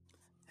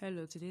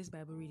Hello, today's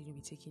Bible reading will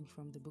be taken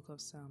from the book of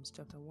Psalms,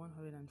 chapter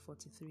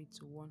 143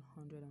 to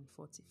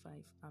 145.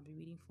 I'll be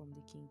reading from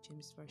the King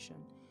James Version.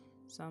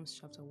 Psalms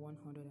chapter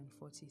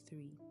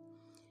 143.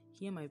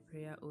 Hear my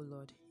prayer, O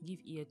Lord, give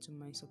ear to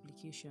my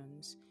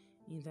supplications.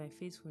 In thy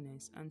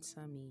faithfulness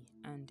answer me,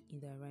 and in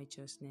thy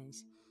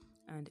righteousness,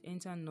 and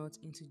enter not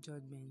into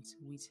judgment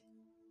with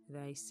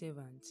thy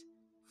servant,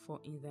 for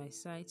in thy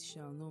sight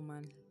shall no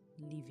man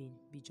living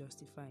be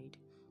justified.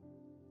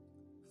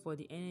 For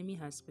the enemy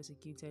has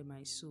persecuted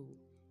my soul.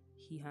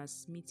 He has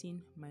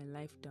smitten my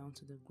life down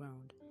to the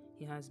ground.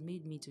 He has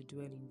made me to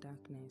dwell in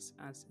darkness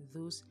as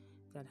those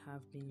that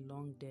have been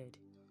long dead.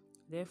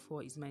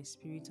 Therefore is my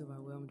spirit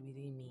overwhelmed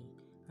within me,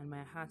 and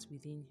my heart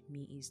within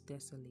me is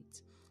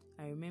desolate.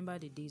 I remember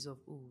the days of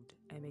old.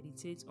 I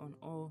meditate on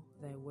all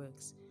thy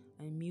works.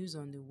 I muse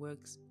on the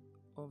works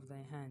of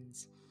thy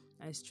hands.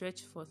 I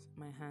stretch forth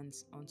my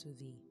hands unto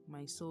thee.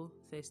 My soul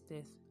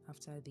thirsteth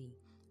after thee,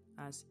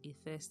 as a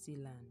thirsty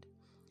land.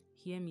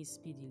 Hear me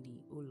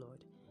speedily, O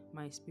Lord.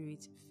 My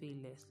spirit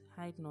faileth.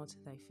 Hide not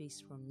thy face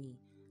from me,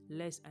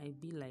 lest I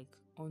be like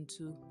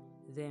unto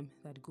them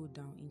that go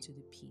down into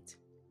the pit.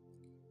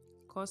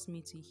 Cause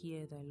me to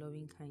hear thy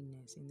loving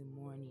kindness in the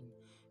morning,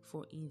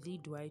 for in thee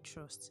do I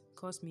trust.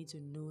 Cause me to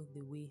know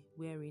the way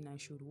wherein I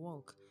should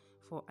walk,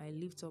 for I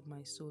lift up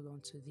my soul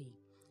unto thee.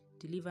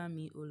 Deliver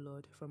me, O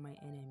Lord, from my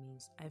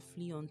enemies. I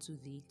flee unto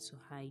thee to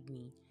hide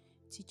me.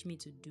 Teach me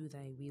to do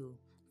thy will,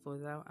 for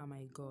thou art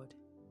my God.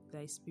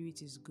 Thy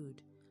spirit is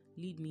good.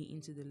 Lead me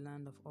into the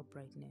land of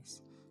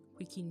uprightness.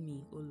 Quicken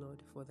me, O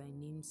Lord, for thy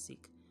name's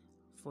sake.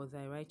 For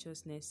thy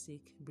righteousness'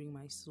 sake, bring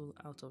my soul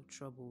out of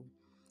trouble.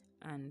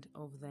 And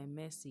of thy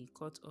mercy,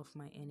 cut off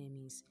my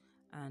enemies,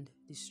 and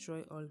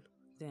destroy all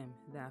them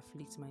that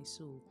afflict my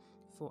soul.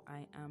 For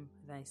I am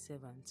thy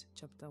servant.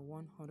 Chapter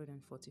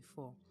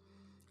 144.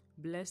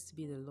 Blessed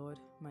be the Lord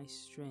my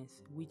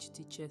strength, which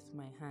teacheth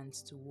my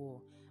hands to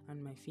war,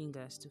 and my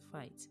fingers to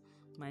fight,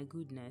 my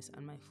goodness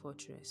and my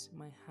fortress,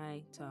 my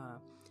high tower,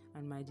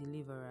 and my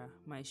deliverer,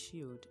 my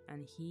shield,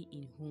 and he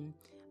in whom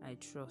I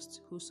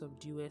trust, who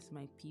subdueth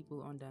my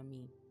people under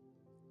me.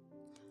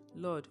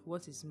 Lord,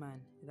 what is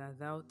man, that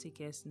thou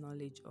takest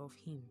knowledge of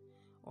him,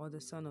 or the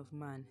Son of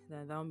man,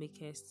 that thou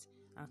makest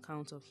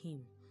account of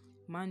him?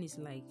 Man is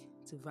like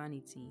to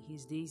vanity,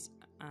 his days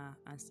are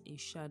as a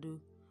shadow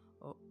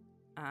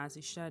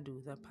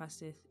that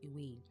passeth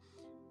away.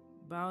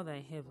 Bow thy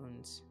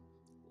heavens,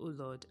 O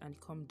Lord, and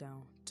come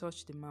down.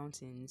 Touch the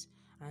mountains,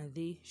 and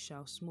they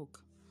shall smoke.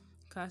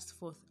 Cast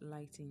forth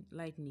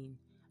lightning,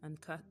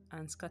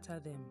 and scatter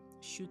them.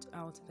 Shoot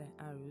out thy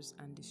arrows,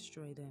 and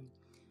destroy them.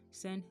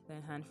 Send thy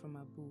hand from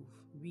above.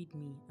 Read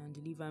me, and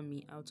deliver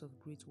me out of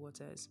great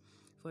waters,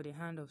 for the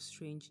hand of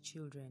strange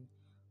children,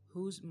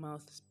 whose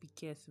mouth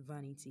speaketh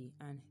vanity,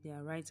 and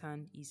their right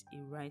hand is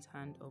a right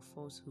hand of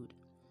falsehood.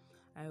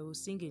 I will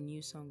sing a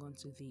new song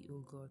unto thee,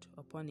 O God,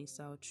 upon a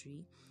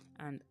psaltery,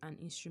 and an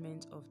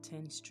instrument of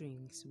 10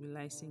 strings will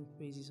I sing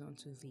praises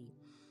unto thee.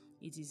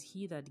 It is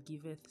he that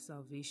giveth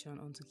salvation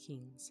unto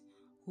kings,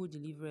 who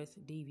delivereth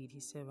David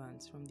his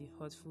servant from the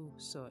hurtful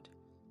sword.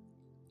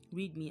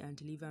 Read me and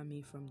deliver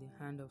me from the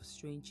hand of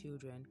strange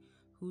children,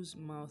 whose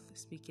mouth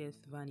speaketh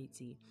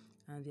vanity,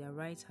 and their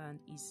right hand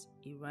is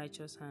a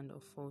righteous hand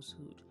of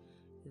falsehood,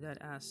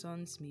 that our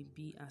sons may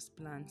be as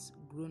plants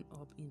grown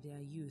up in their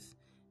youth,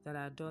 that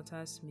our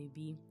daughters may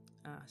be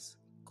as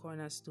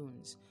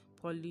cornerstones,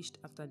 polished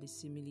after the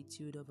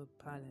similitude of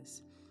a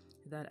palace,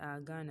 that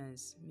our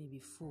garners may be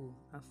full,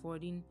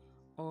 affording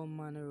all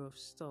manner of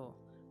store,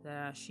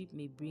 that our sheep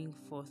may bring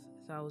forth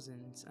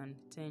thousands and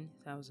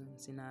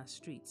 10,000s in our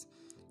streets,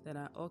 that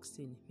our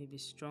oxen may be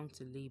strong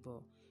to labor,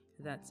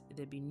 that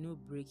there be no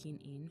breaking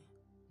in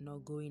nor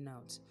going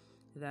out,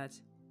 that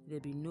there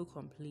be no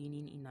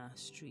complaining in our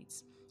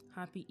streets.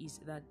 Happy is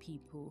that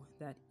people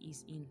that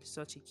is in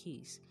such a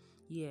case.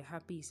 Yea,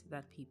 happy is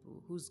that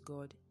people whose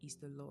God is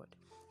the Lord.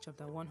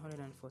 Chapter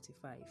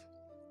 145.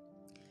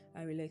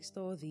 I will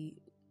extol thee,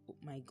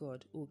 my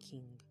God, O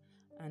King,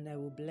 and I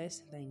will bless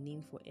thy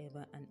name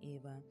forever and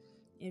ever.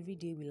 Every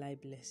day will I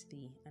bless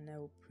thee, and I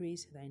will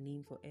praise thy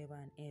name forever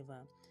and ever.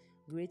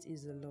 Great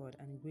is the Lord,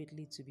 and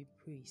greatly to be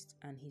praised,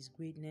 and his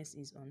greatness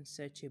is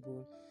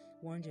unsearchable.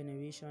 One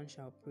generation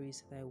shall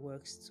praise thy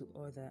works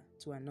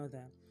to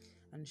another,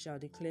 and shall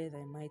declare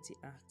thy mighty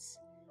acts.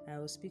 I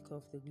will speak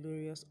of the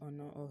glorious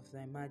honor of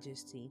thy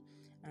majesty,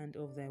 and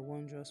of thy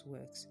wondrous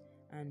works,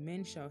 and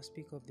men shall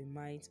speak of the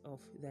might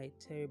of thy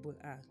terrible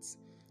acts,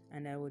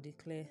 and I will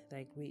declare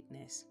thy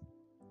greatness.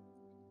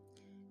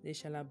 They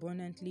shall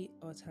abundantly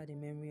utter the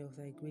memory of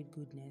thy great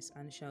goodness,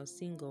 and shall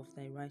sing of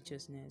thy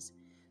righteousness.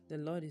 The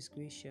Lord is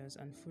gracious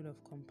and full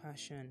of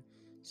compassion,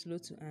 slow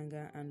to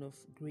anger and of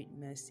great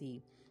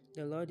mercy.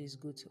 The Lord is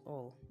good to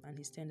all, and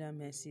his tender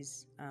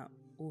mercies are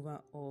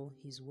over all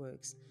his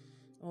works.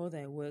 All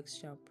thy works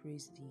shall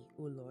praise thee,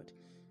 O Lord,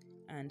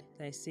 and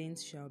thy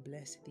saints shall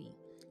bless thee.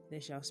 They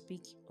shall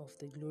speak of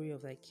the glory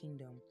of thy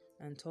kingdom,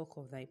 and talk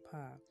of thy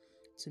power,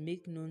 to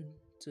make known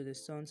to the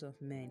sons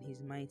of men his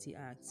mighty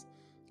acts,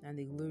 and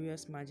the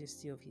glorious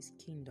majesty of his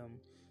kingdom.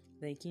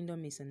 Thy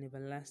kingdom is an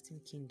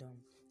everlasting kingdom,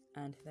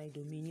 and thy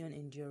dominion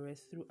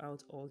endureth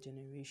throughout all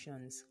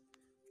generations.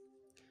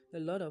 The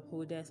Lord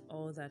upholdeth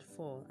all that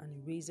fall,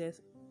 and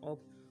raiseth up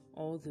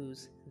all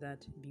those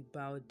that be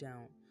bowed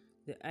down.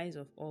 The eyes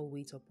of all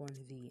wait upon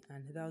thee,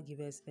 and thou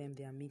givest them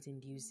their meat in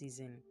due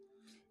season.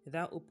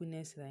 Thou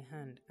openest thy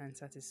hand, and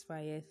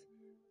satisfieth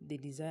the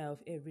desire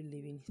of every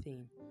living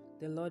thing.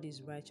 The Lord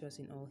is righteous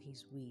in all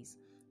his ways,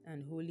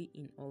 and holy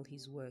in all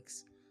his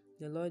works.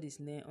 The Lord is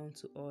near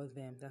unto all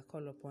them that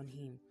call upon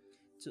him,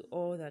 to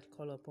all that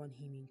call upon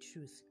him in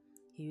truth.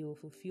 He will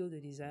fulfill the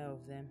desire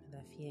of them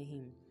that fear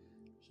him.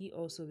 He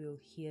also will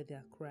hear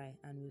their cry,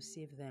 and will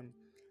save them.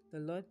 The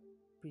Lord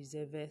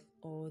preserveth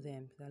all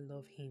them that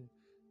love him,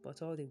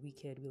 but all the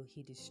wicked will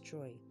he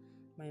destroy.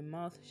 My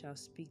mouth shall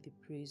speak the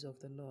praise of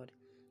the Lord,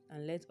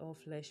 and let all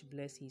flesh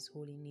bless his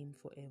holy name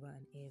forever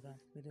and ever.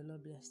 May the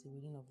Lord bless the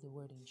reading of the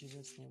word in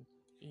Jesus' name.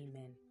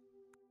 Amen.